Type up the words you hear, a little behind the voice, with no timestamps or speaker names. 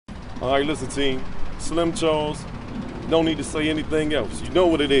All right, listen, team. Slim Charles, don't need to say anything else. You know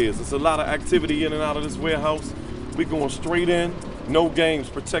what it is. It's a lot of activity in and out of this warehouse. We going straight in, no games,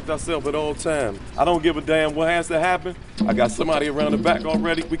 protect ourselves at all times. I don't give a damn what has to happen. I got somebody around the back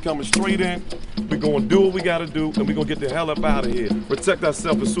already. We coming straight in. We gonna do what we gotta do, and we gonna get the hell up out of here. Protect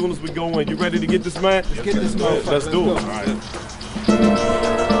ourselves as soon as we go in. You ready to get this, man? Let's get this, man. Let's do it. All right.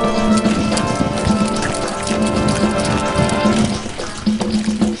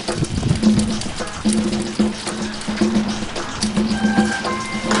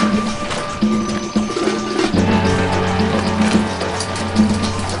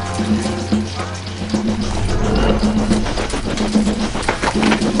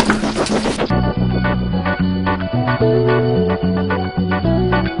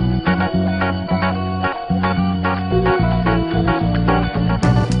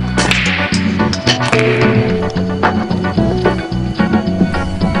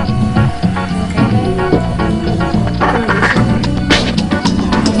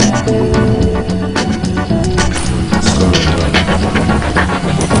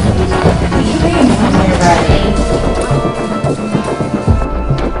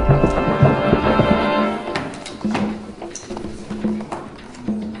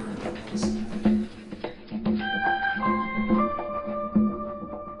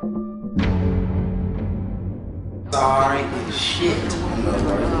 Sorry as shit.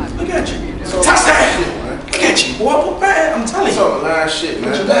 Look at you. Touchdown! Look at you, boy. What bad? I'm telling you. Talking lying shit,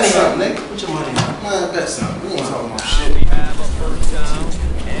 man. Bet something, nigga. Put your money in. Man, bet something. We ain't talking about shit. We have a first down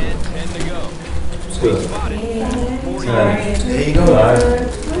and 10 to go. There you go.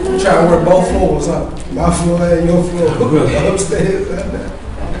 I'm trying to work both floors up. My floor and your floor. Upstairs.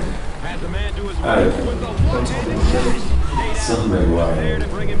 Had the man do his work with the one-handed Something right there to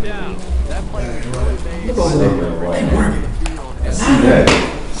bring him down. That play Look over there. They working. I see that.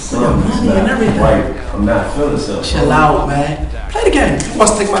 Something's not right. I'm not feeling something. Chill out, man. Play the game. You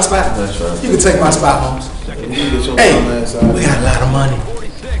want to take my spot? That's right. You can take my spot, Holmes. Hey, we got a lot of money.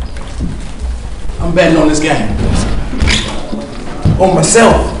 I'm betting on this game. On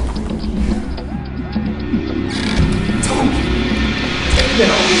myself.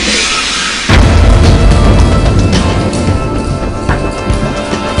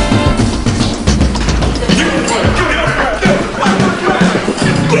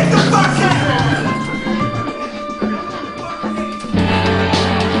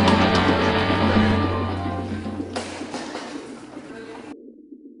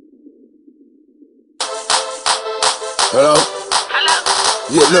 Hello? Hello?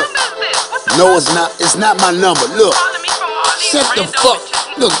 Yeah, look. No, it's not my number. Look. Calling me from Orleans. Shut the How you fuck.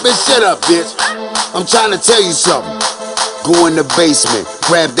 doing? Look, bitch, shut up, bitch. I'm trying to tell you something. Go in the basement,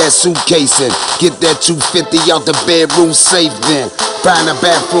 grab that suitcase and get that 250 out the bedroom safe then. Find a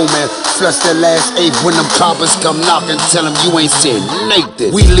bathroom and flush that last eight when them coppers come knocking. Tell them you ain't seen Nathan.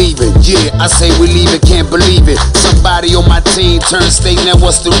 We leaving, yeah, I say we leaving, can't believe it. Somebody on my team turned state, now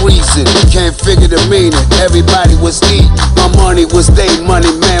what's the reason? Can't figure the meaning, everybody was eating. My money was their money,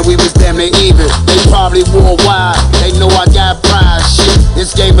 man, we was damn near even. They probably wore wide, they know I got pride, shit.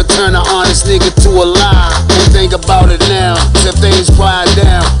 This game will turn an honest nigga to a lie. And think about it now, till things quiet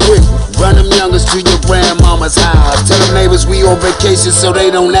down. Quick, run them youngers to your grandmama's house. Tell them neighbors we on vacation so they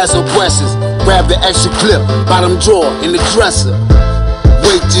don't ask no questions. Grab the extra clip, bottom drawer in the dresser.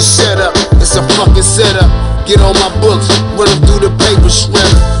 Wait, just shut up, it's a fucking setup. Get on my books, run them through the paper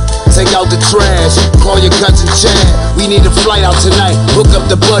shredder. Take out the trash, call your cousin Chad. We need a flight out tonight, hook up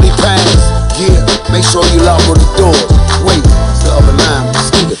the buddy pass. Yeah, make sure you lock all the doors. Wait, it's the other line, this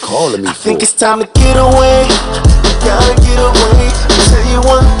nigga calling me for. I think it's time to get away. Gotta get away. I'll tell you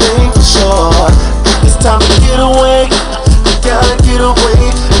one thing for sure. It's time to get away. Gotta get away.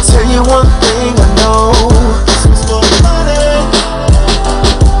 I'll tell you one thing I know. It's for the money.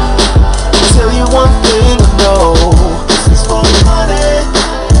 I'll tell you one thing I know. It's for the money.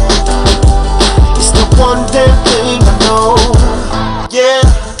 It's the one damn thing I know. Yeah.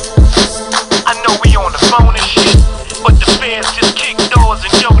 I know we on the phone and shit, but the fans just kicked doors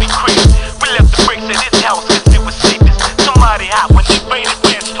and Jody quit. We left the bricks at his house cause it was safest. Somebody hot when they faded,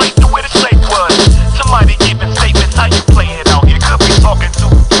 ran straight to where the safe was. Somebody giving statements, how you play it out here? Could be talking to.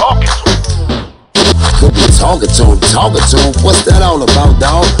 Could be talking to him. What's that all about,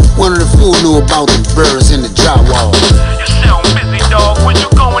 dawg? One of the few knew about the birds in the drywall. You sound busy, dog. When you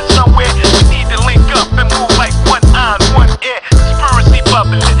going somewhere, we need to link up and move like one on, one air. Conspiracy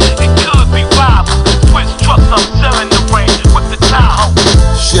bubbling, it could be rival. Twist trucks, I'm selling the range with the Tahoe.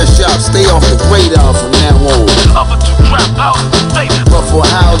 Shut up, stay off the radar from now on. Other two trap houses, stay. But for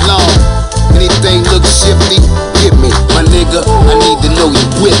how long? Anything look shifty? Get me, my nigga, I need to know you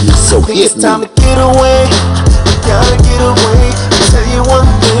with me, so think hit it's time me. to get away. Gotta get away. I'll tell you one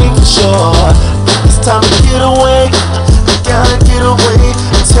thing for sure. It's time to get away. Gotta get away.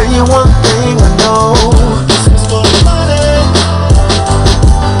 I'll tell you one thing I know. It's for the money.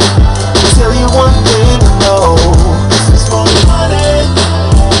 I'll tell you one thing I know. It's for the money.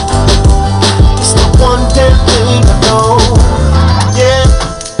 It's the one damn thing I know. Yeah.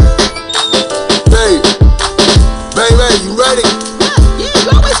 Baby, you ready? Yeah,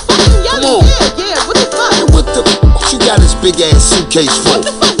 you always fucking yelling. Yeah, what the fuck? Hey, what you got this big ass suitcase for? What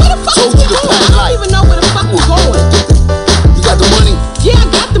the fuck? Where the fuck Told is you to going? pack I light. don't even know where the fuck we're going. You got the money? Yeah, I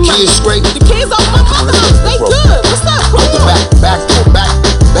got the money. Kids straight? The kids off my mother house. They Bro. good. What's up? Out the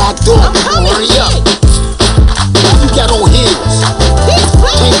back door. I'm coming. Hurry up. Shit. You got on heels. These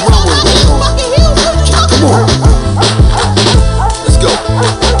flags Can't run with got heels. fucking heels. What you talking Come on. about? Let's go.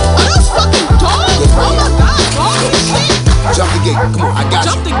 Are those fucking dogs? Oh my god, dogs and shit. Jump the gate. Come on, I got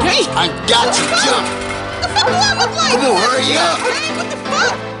Jump you. the gate. I got you. Jump. What the fuck do I look like? Come on, hurry up. Okay, what the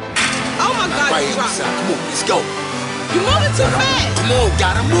fuck? Oh my god, Right you here dropped. inside. Come on, let's go. You moving too fast. Come on,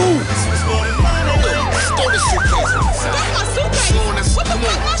 gotta move. Throw the suitcase inside. That's my suitcase. Come on, What the come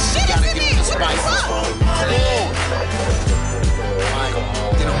fuck? on. My shit is Gotta in get there. this What the right. fuck?